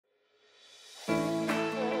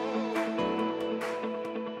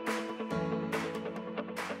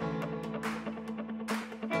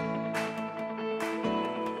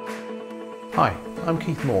Hi, I'm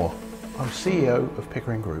Keith Moore. I'm CEO of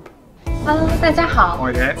Pickering Group. Hello, 大家好。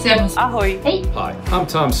Ahoy. Hey. Hi, I'm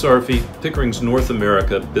Tom Sarfi, Pickering's North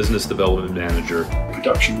America Business Development Manager.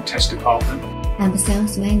 Production Test Department. I'm a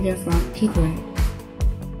sales manager from Pickering.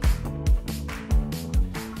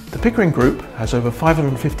 The Pickering Group has over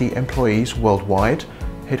 550 employees worldwide,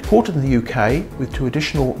 headquartered in the UK with 2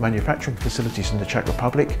 additional manufacturing facilities in the Czech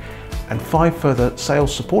Republic and 5 further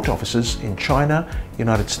sales support offices in China,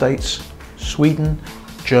 United States, Sweden,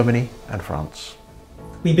 Germany and France.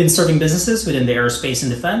 We've been serving businesses within the Aerospace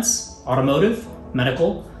and Defense, Automotive,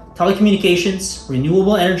 Medical, Telecommunications,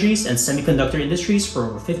 Renewable Energies and Semiconductor industries for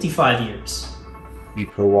over 55 years. We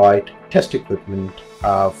provide test equipment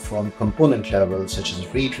from component levels such as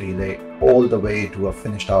read relay all the way to a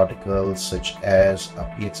finished article such as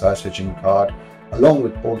a PXI switching card, along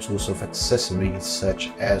with all sorts of accessories such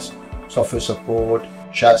as software support,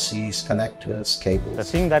 chassis, connectors, cables. The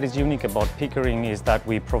thing that is unique about Pickering is that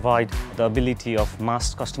we provide the ability of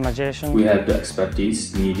mass customization. We have the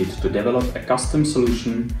expertise needed to develop a custom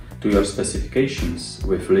solution to your specifications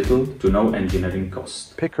with little to no engineering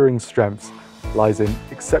cost. Pickering's strengths lies in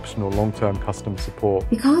exceptional long-term customer support.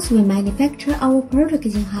 Because we manufacture our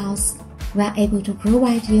products in-house, we are able to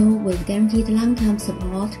provide you with guaranteed long-term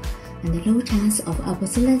support and a low chance of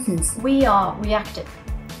obsolescence. We are reactive,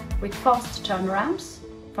 with fast turnarounds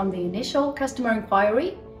from the initial customer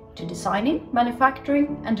inquiry to designing,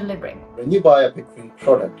 manufacturing and delivering. When you buy a Pickering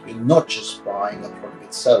product, you're not just buying a product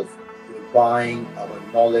itself, you're buying our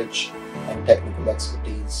knowledge and technical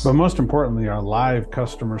expertise. But most importantly, our live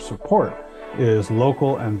customer support is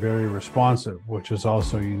local and very responsive, which is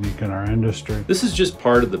also unique in our industry. This is just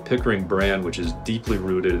part of the Pickering brand, which is deeply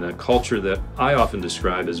rooted in a culture that I often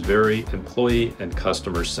describe as very employee and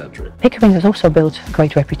customer centric. Pickering has also built a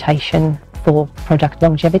great reputation for product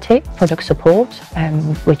longevity, product support,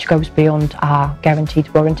 which goes beyond our guaranteed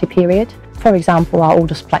warranty period. For example, our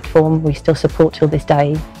oldest platform we still support till this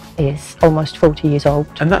day is almost 40 years old.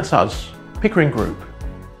 And that's us, Pickering Group.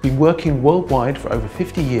 Been working worldwide for over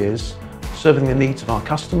 50 years, serving the needs of our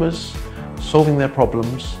customers, solving their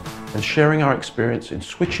problems, and sharing our experience in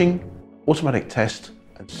switching, automatic test,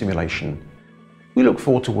 and simulation. We look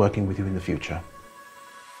forward to working with you in the future.